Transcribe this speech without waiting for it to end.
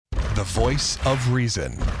The voice of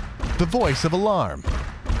reason. The voice of alarm.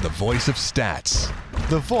 The voice of stats.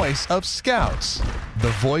 The voice of scouts. The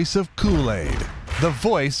voice of Kool-Aid. The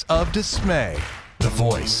voice of dismay. The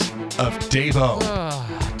voice of Dave-O.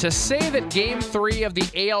 To say that Game 3 of the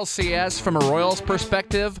ALCS from a Royals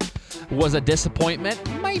perspective was a disappointment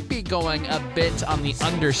might be going a bit on the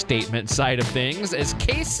understatement side of things, as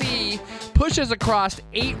KC pushes across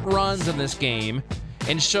 8 runs in this game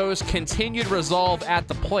and shows continued resolve at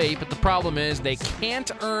the plate, but the problem is they can't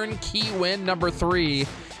earn key win number 3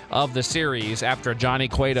 of the series after Johnny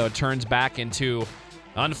Cueto turns back into,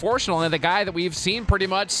 unfortunately, the guy that we've seen pretty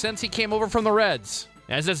much since he came over from the Reds.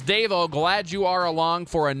 As it's Dave-O, glad you are along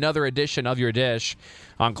for another edition of Your Dish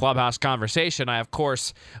on Clubhouse Conversation. I, of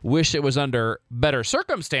course, wish it was under better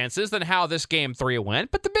circumstances than how this Game 3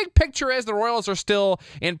 went, but the big picture is the Royals are still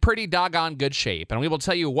in pretty doggone good shape, and we will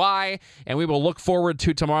tell you why, and we will look forward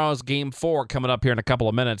to tomorrow's Game 4 coming up here in a couple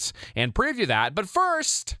of minutes and preview that. But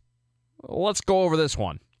first, let's go over this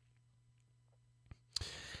one.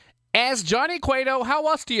 As Johnny Cueto, how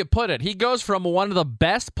else do you put it? He goes from one of the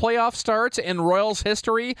best playoff starts in Royals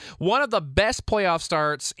history, one of the best playoff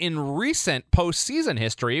starts in recent postseason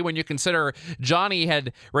history, when you consider Johnny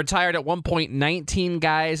had retired at one point 19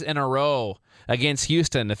 guys in a row against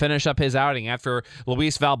Houston to finish up his outing after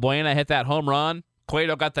Luis Valbuena hit that home run.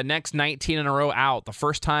 Cueto got the next 19 in a row out, the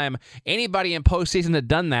first time anybody in postseason had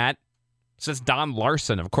done that since Don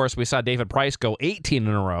Larson. Of course, we saw David Price go 18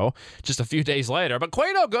 in a row just a few days later. But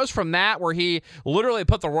Cueto goes from that, where he literally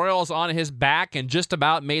put the Royals on his back and just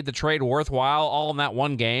about made the trade worthwhile all in that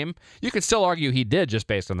one game. You could still argue he did just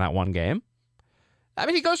based on that one game. I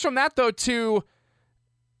mean, he goes from that, though, to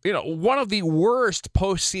one of the worst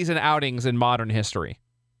postseason outings in modern history.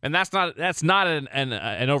 And that's not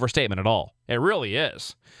an overstatement at all. It really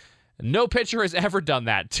is. No pitcher has ever done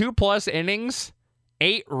that. 2+ innings,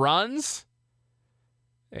 8 runs.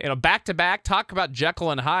 Back-to-back, talk about Jekyll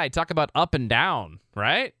and Hyde, talk about up and down,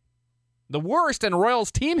 right? The worst in Royals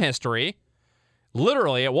team history,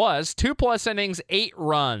 literally it was, 2+ innings, 8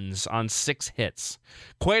 runs on 6 hits.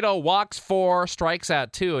 Cueto walks 4, strikes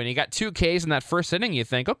out 2, and he got 2 Ks in that first inning. You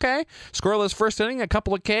think, okay, scoreless first inning, a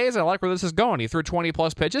couple of Ks, I like where this is going. He threw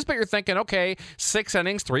 20+ pitches, but you're thinking, okay, 6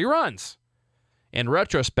 innings, 3 runs. In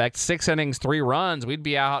retrospect, 6 innings, 3 runs, we'd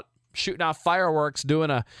be out shooting off fireworks, doing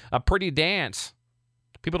a pretty dance.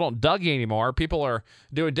 People don't Dougie anymore. People are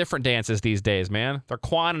doing different dances these days, man. They're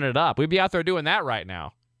quanting it up. We'd be out there doing that right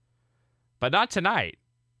now. But not tonight.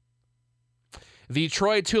 The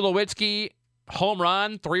Troy Tulowitzki home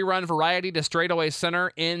run, 3-run variety to straightaway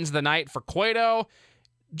center ends the night for Cueto.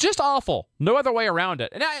 Just awful. No other way around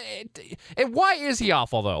it. And why is he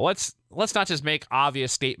awful, though? Let's not just make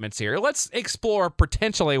obvious statements here. Let's explore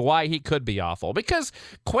potentially why he could be awful. Because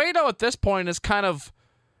Cueto at this point is kind of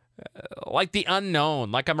like the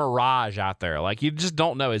unknown, like a mirage out there. Like, you just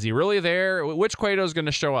don't know. Is he really there? Which Cueto is going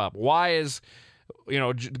to show up? Why is,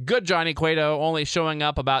 good Johnny Cueto only showing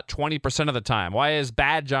up about 20% of the time? Why is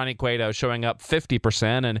bad Johnny Cueto showing up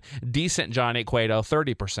 50% and decent Johnny Cueto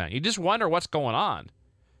 30%? You just wonder what's going on.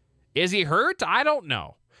 Is he hurt? I don't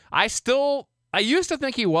know. I used to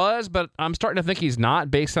think he was, but I'm starting to think he's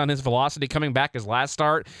not based on his velocity coming back his last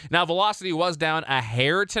start. Now, velocity was down a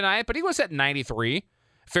hair tonight, but he was at 93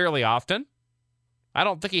 fairly often. I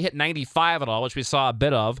don't think he hit 95 at all, which we saw a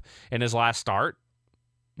bit of in his last start.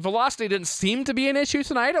 Velocity didn't seem to be an issue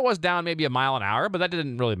tonight. It was down maybe a mile an hour, but that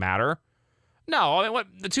didn't really matter. No, I mean, what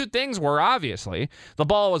the two things were, obviously, the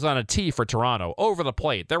ball was on a tee for Toronto, over the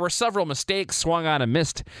plate. There were several mistakes swung on and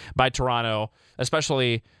missed by Toronto,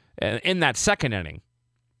 especially in that second inning,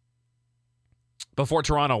 before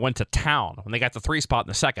Toronto went to town when they got the 3 spot in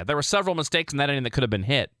the second. There were several mistakes in that inning that could have been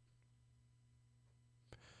hit.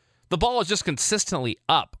 The ball was just consistently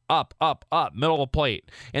up, middle of the plate.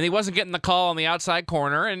 And he wasn't getting the call on the outside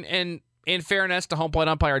corner. And in fairness to home plate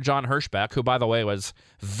umpire John Hirschbeck, who, by the way, was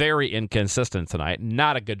very inconsistent tonight,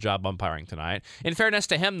 not a good job umpiring tonight. In fairness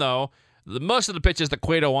to him, though, most of the pitches that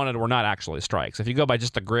Cueto wanted were not actually strikes. If you go by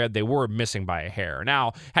just the grid, they were missing by a hair.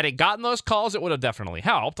 Now, had he gotten those calls, it would have definitely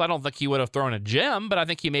helped. I don't think he would have thrown a gem, but I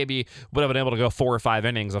think he maybe would have been able to go 4 or 5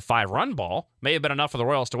 innings of 5-run ball. May have been enough for the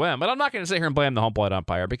Royals to win, but I'm not going to sit here and blame the home plate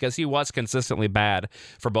umpire because he was consistently bad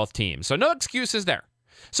for both teams. So no excuses there.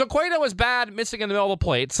 So Cueto was bad, missing in the middle of the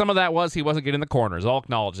plate. Some of that was he wasn't getting the corners. I'll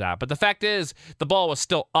acknowledge that. But the fact is, the ball was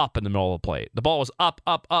still up in the middle of the plate. The ball was up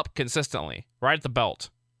consistently, right at the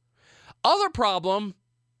belt. Other problem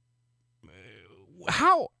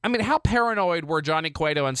how paranoid were Johnny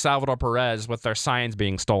Cueto and Salvador Perez with their signs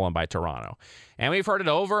being stolen by Toronto? And we've heard it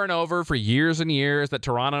over and over for years and years that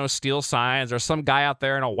Toronto steals signs. There's some guy out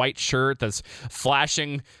there in a white shirt that's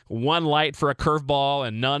flashing one light for a curveball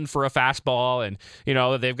and none for a fastball. And,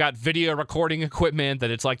 they've got video recording equipment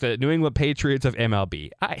that it's like the New England Patriots of MLB.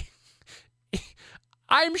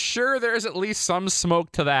 I'm sure there's at least some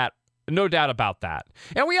smoke to that. No doubt about that.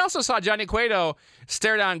 And we also saw Johnny Cueto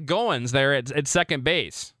stare down Goins there at second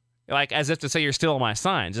base, like as if to say, you're stealing my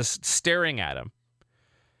signs, just staring at him.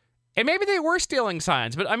 And maybe they were stealing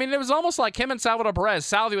signs, but it was almost like him and Salvador Perez,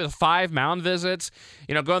 Salvi with 5 mound visits,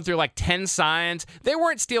 going through like 10 signs. They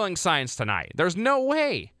weren't stealing signs tonight. There's no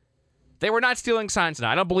way. They were not stealing signs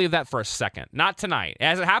tonight. I don't believe that for a second. Not tonight.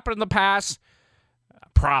 As it happened in the past,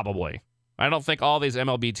 probably. I don't think all these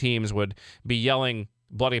MLB teams would be yelling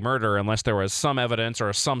bloody murder unless there was some evidence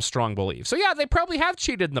or some strong belief. So yeah, they probably have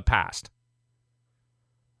cheated in the past.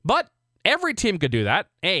 But every team could do that,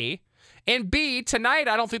 A. And B, tonight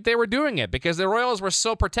I don't think they were doing it because the Royals were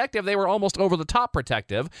so protective, they were almost over the top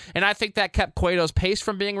protective. And I think that kept Cueto's pace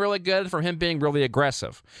from being really good, from him being really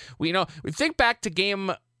aggressive. We think back to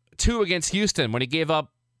game 2 against Houston when he gave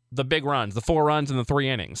up the big runs, the 4 runs in the 3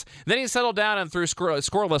 innings. Then he settled down and threw scoreless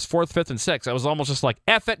 4th, 5th, and 6th. It was almost just like,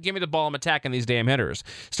 F it, give me the ball, I'm attacking these damn hitters,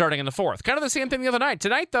 starting in the 4th. Kind of the same thing the other night.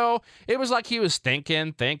 Tonight, though, it was like he was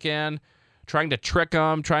thinking, trying to trick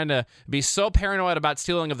them, trying to be so paranoid about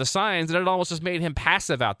stealing of the signs that it almost just made him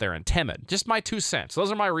passive out there and timid. Just my 2 cents.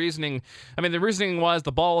 Those are my reasoning. The reasoning was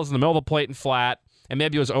the ball was in the middle of the plate and flat, and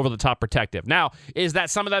maybe it was over the top protective. Now, is that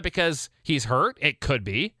some of that because he's hurt? It could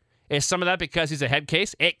be. Is some of that because he's a head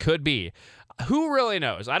case? It could be. Who really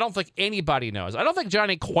knows? I don't think anybody knows. I don't think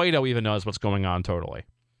Johnny Cueto even knows what's going on totally.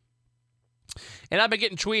 And I've been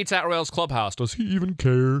getting tweets at Royals Clubhouse. Does he even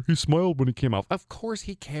care? He smiled when he came out. Of course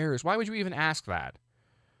he cares. Why would you even ask that?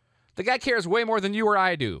 The guy cares way more than you or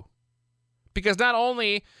I do. Because not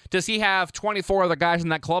only does he have 24 other guys in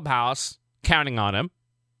that clubhouse counting on him,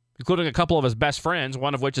 including a couple of his best friends,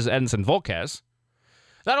 one of which is Edinson Volquez.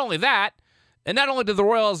 Not only that, and not only did the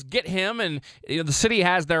Royals get him, and the city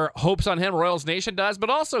has their hopes on him, Royals Nation does, but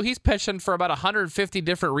also he's pitching for about 150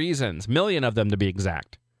 different reasons, million of them to be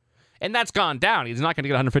exact. And that's gone down. He's not going to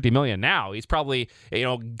get 150 million now. He's probably,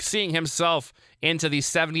 seeing himself into the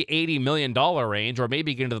 70, 80 million dollar range, or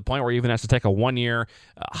maybe getting to the point where he even has to take a 1-year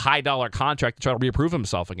high dollar contract to try to reapprove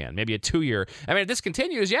himself again. Maybe a 2-year. if this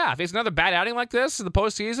continues, if he's another bad outing like this in the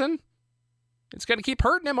postseason, it's going to keep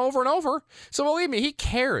hurting him over and over. So believe me, he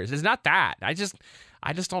cares. It's not that. I just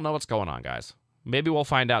don't know what's going on, guys. Maybe we'll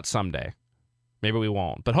find out someday. Maybe we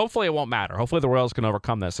won't. But hopefully it won't matter. Hopefully the Royals can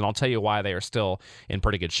overcome this, and I'll tell you why they are still in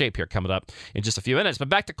pretty good shape here coming up in just a few minutes. But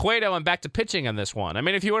back to Cueto and back to pitching in this one.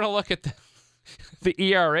 If you want to look at the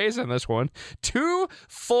ERAs in this one, 2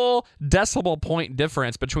 full decimal point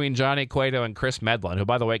difference between Johnny Cueto and Chris Medlin, who,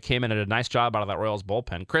 by the way, came in and did a nice job out of that Royals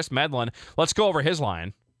bullpen. Chris Medlin, let's go over his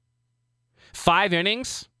line. 5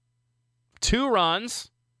 innings, 2 runs,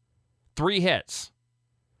 3 hits.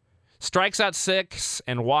 Strikes out 6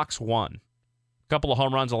 and walks 1. Couple of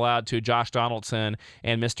home runs allowed to Josh Donaldson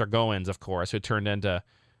and Mr. Goins, of course, who turned into,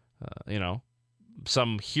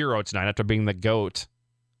 some hero tonight after being the GOAT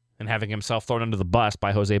and having himself thrown under the bus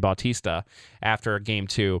by Jose Bautista after Game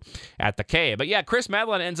 2 at the K. But yeah, Chris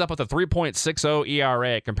Medlin ends up with a 3.60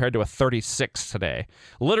 ERA compared to a 36 today.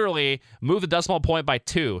 Literally, move the decimal point by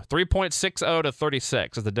 2. 3.60 to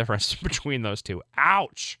 36 is the difference between those two.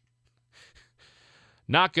 Ouch!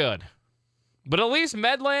 Not good. But at least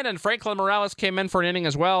Medlin and Franklin Morales came in for an inning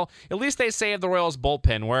as well. At least they saved the Royals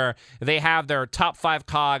bullpen, where they have their top 5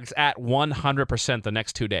 cogs at 100% the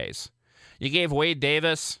next 2 days. You gave Wade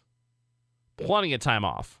Davis plenty of time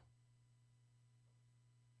off.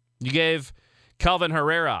 You gave Kelvin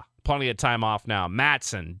Herrera plenty of time off now.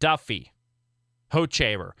 Matson, Duffy,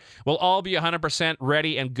 Hochevar will all be 100%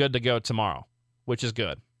 ready and good to go tomorrow, which is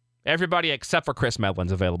good. Everybody except for Chris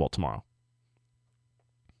Medlin's available tomorrow.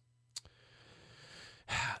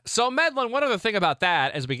 So Medlin, one other thing about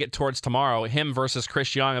that as we get towards tomorrow, him versus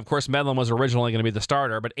Chris Young. Of course, Medlin was originally going to be the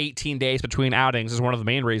starter, but 18 days between outings is one of the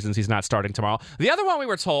main reasons he's not starting tomorrow. The other one we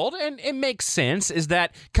were told, and it makes sense, is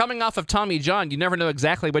that coming off of Tommy John, you never know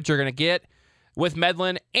exactly what you're going to get with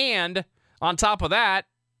Medlin, and on top of that,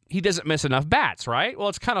 he doesn't miss enough bats, right? Well,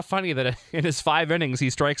 it's kind of funny that in his 5 innings, he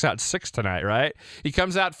strikes out 6 tonight, right? He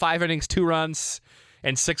comes out 5 innings, 2 runs,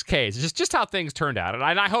 and 6 Ks. Just how things turned out. And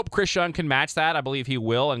I hope Chris Young can match that. I believe he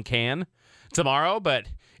will and can tomorrow. But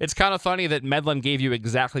it's kind of funny that Medlin gave you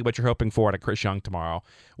exactly what you're hoping for at a Chris Young tomorrow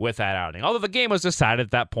with that outing. Although the game was decided at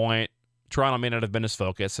that point, Toronto may not have been his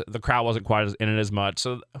focus. The crowd wasn't quite in it as much,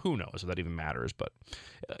 so who knows if that even matters, but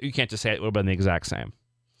you can't just say it would have been the exact same.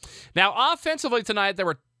 Now, offensively tonight, there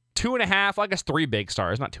were 2.5, I guess 3 big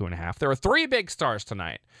stars, not 2.5. There were 3 big stars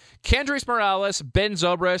tonight. Kendrys Morales, Ben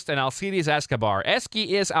Zobrist, and Alcides Escobar. Esky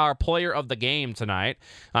is our player of the game tonight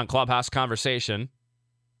on Clubhouse Conversation.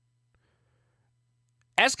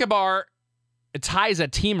 Escobar ties a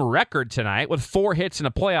team record tonight with 4 hits in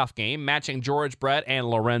a playoff game, matching George Brett and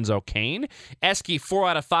Lorenzo Cain. Esky 4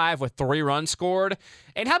 out of 5 with 3 runs scored.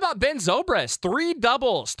 And how about Ben Zobrist? 3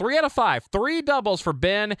 doubles, 3 out of 5, 3 doubles for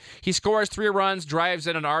Ben. He scores 3 runs, drives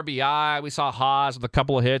in an RBI. We saw Haas with a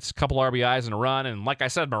couple of hits, a couple RBIs and a run. And like I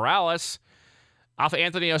said, Morales, off of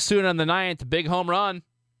Anthony Osuna in the 9th, big home run.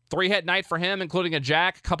 3-hit night for him, including a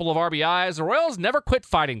jack, a couple of RBIs. The Royals never quit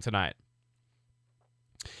fighting tonight.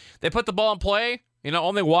 They put the ball in play,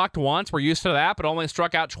 only walked once. We're used to that, but only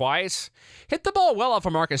struck out twice. Hit the ball well off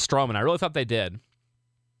of Marcus Stroman. I really thought they did.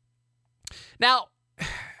 Now,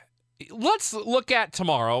 let's look at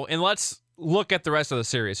tomorrow, and let's look at the rest of the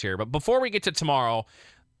series here. But before we get to tomorrow,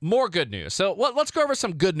 more good news. So let's go over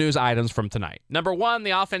some good news items from tonight. Number 1, the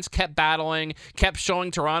offense kept battling, kept showing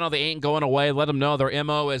Toronto they ain't going away. Let them know their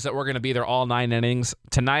MO is that we're going to be there all 9 innings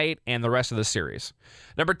tonight and the rest of the series.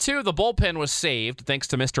 Number 2, the bullpen was saved thanks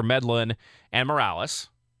to Mr. Medlin and Morales.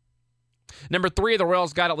 Number 3, the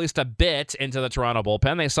Royals got at least a bit into the Toronto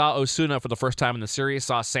bullpen. They saw Osuna for the first time in the series,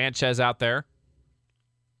 saw Sanchez out there.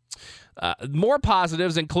 More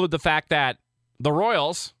positives include the fact that the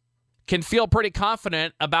Royals can feel pretty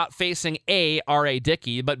confident about facing A, R.A.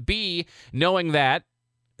 Dickey, but B, knowing that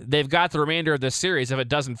they've got the remainder of this series, if it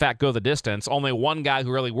does in fact go the distance, only one guy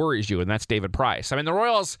who really worries you, and that's David Price. I mean, the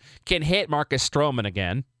Royals can hit Marcus Stroman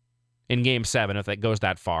again in Game 7 if it goes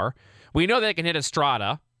that far. We know they can hit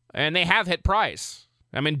Estrada, and they have hit Price.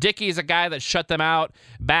 I mean, Dickey is a guy that shut them out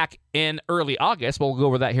back in early August. We'll go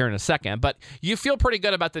over that here in a second. But you feel pretty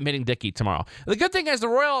good about them hitting Dickey tomorrow. The good thing is the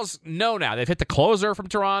Royals know now. They've hit the closer from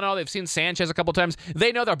Toronto. They've seen Sanchez a couple times.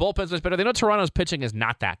 They know their bullpen's much better. They know Toronto's pitching is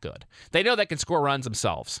not that good. They know they can score runs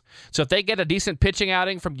themselves. So if they get a decent pitching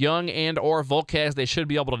outing from Young and or Volquez, they should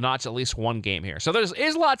be able to notch at least one game here. So there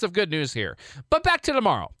is lots of good news here. But back to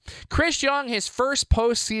tomorrow. Chris Young, his first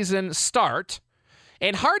postseason start.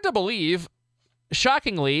 And hard to believe,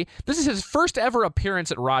 shockingly, this is his first ever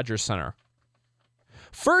appearance at Rogers Center.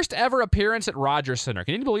 First ever appearance at Rogers Center.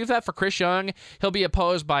 Can you believe that for Chris Young? He'll be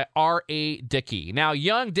opposed by R.A. Dickey. Now,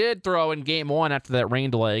 Young did throw in Game 1 after that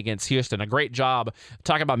rain delay against Houston. A great job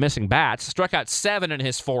talking about missing bats. Struck out 7 in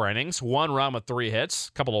his 4 innings. 1 run with 3 hits.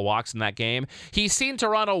 A couple of walks in that game. He's seen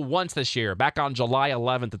Toronto once this year, back on July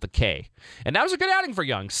 11th at the K. And that was a good outing for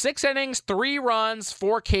Young. 6 innings, 3 runs,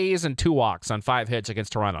 4 Ks, and 2 walks on 5 hits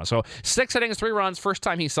against Toronto. So 6 innings, 3 runs, first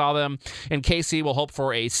time he saw them. And KC will hope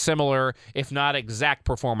for a similar, if not exact,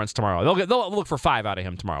 performance tomorrow. They'll look for 5 out of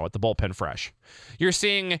him tomorrow with the bullpen fresh. You're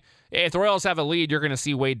seeing, if the Royals have a lead, you're going to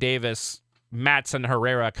see Wade Davis, Matz, and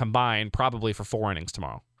Herrera combined probably for 4 innings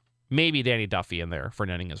tomorrow. Maybe Danny Duffy in there for an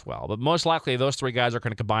inning as well. But most likely, those 3 guys are going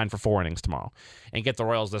to combine for 4 innings tomorrow and get the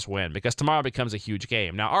Royals this win because tomorrow becomes a huge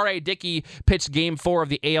game. Now, R.A. Dickey pitched Game 4 of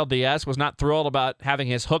the ALDS, was not thrilled about having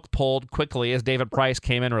his hook pulled quickly as David Price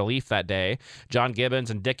came in relief that day. John Gibbons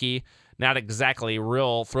and Dickey not exactly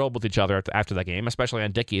real thrilled with each other after that game, especially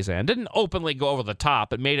on Dickey's end. Didn't openly go over the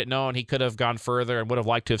top, but made it known he could have gone further and would have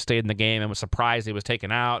liked to have stayed in the game and was surprised he was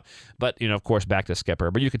taken out. But, of course, back to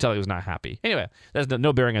Skipper. But you could tell he was not happy. Anyway, there's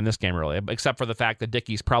no bearing on this game, really, except for the fact that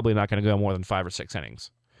Dickey's probably not going to go more than 5 or 6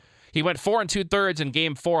 innings. He went 4 2/3 in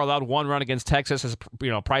Game 4, allowed 1 run against Texas as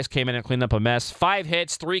Price came in and cleaned up a mess. 5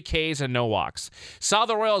 hits, 3 Ks, and no walks. Saw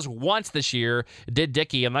the Royals once this year, did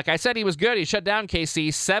Dickey. And like I said, he was good. He shut down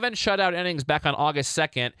KC. 7 shutout innings back on August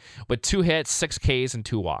 2nd with 2 hits, 6 Ks, and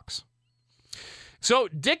 2 walks. So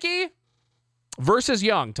Dickey versus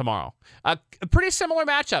Young tomorrow. A pretty similar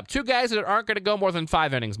matchup. 2 guys that aren't going to go more than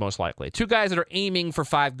 5 innings, most likely. 2 guys that are aiming for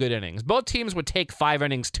 5 good innings. Both teams would take 5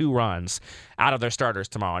 innings, 2 runs out of their starters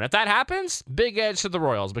tomorrow. And if that happens, big edge to the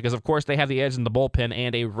Royals because, of course, they have the edge in the bullpen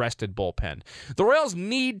and a rested bullpen. The Royals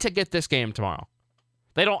need to get this game tomorrow.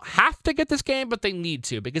 They don't have to get this game, but they need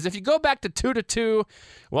to because if you go back to 2-2,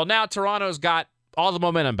 well, now Toronto's got all the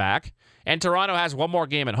momentum back. And Toronto has 1 more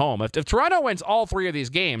game at home. If Toronto wins all 3 of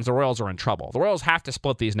these games, the Royals are in trouble. The Royals have to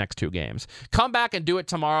split these next 2 games. Come back and do it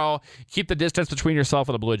tomorrow. Keep the distance between yourself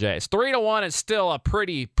and the Blue Jays. 3-1 is still a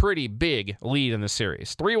pretty big lead in the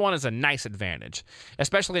series. 3-1 is a nice advantage,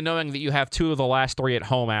 especially knowing that you have 2 of the last 3 at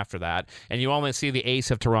home after that, and you only see the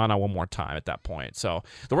ace of Toronto 1 more time at that point. So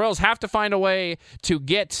the Royals have to find a way to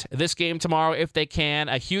get this game tomorrow if they can.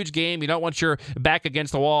 A huge game. You don't want your back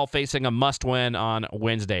against the wall facing a must-win on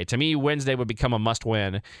Wednesday. To me, Wednesday would become a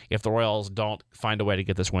must-win if the Royals don't find a way to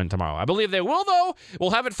get this win tomorrow. I believe they will, though.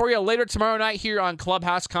 We'll have it for you later tomorrow night here on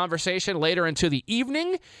Clubhouse Conversation later into the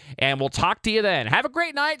evening, and we'll talk to you then. Have a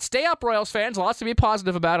great night. Stay up, Royals fans. Lots to be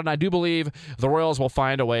positive about, and I do believe the Royals will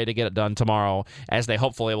find a way to get it done tomorrow, as they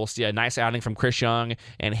hopefully will see a nice outing from Chris Young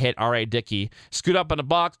and hit R.A. Dickey. Scoot up in the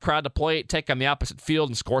box, crowd the plate, take on the opposite field,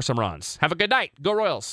 and score some runs. Have a good night. Go Royals.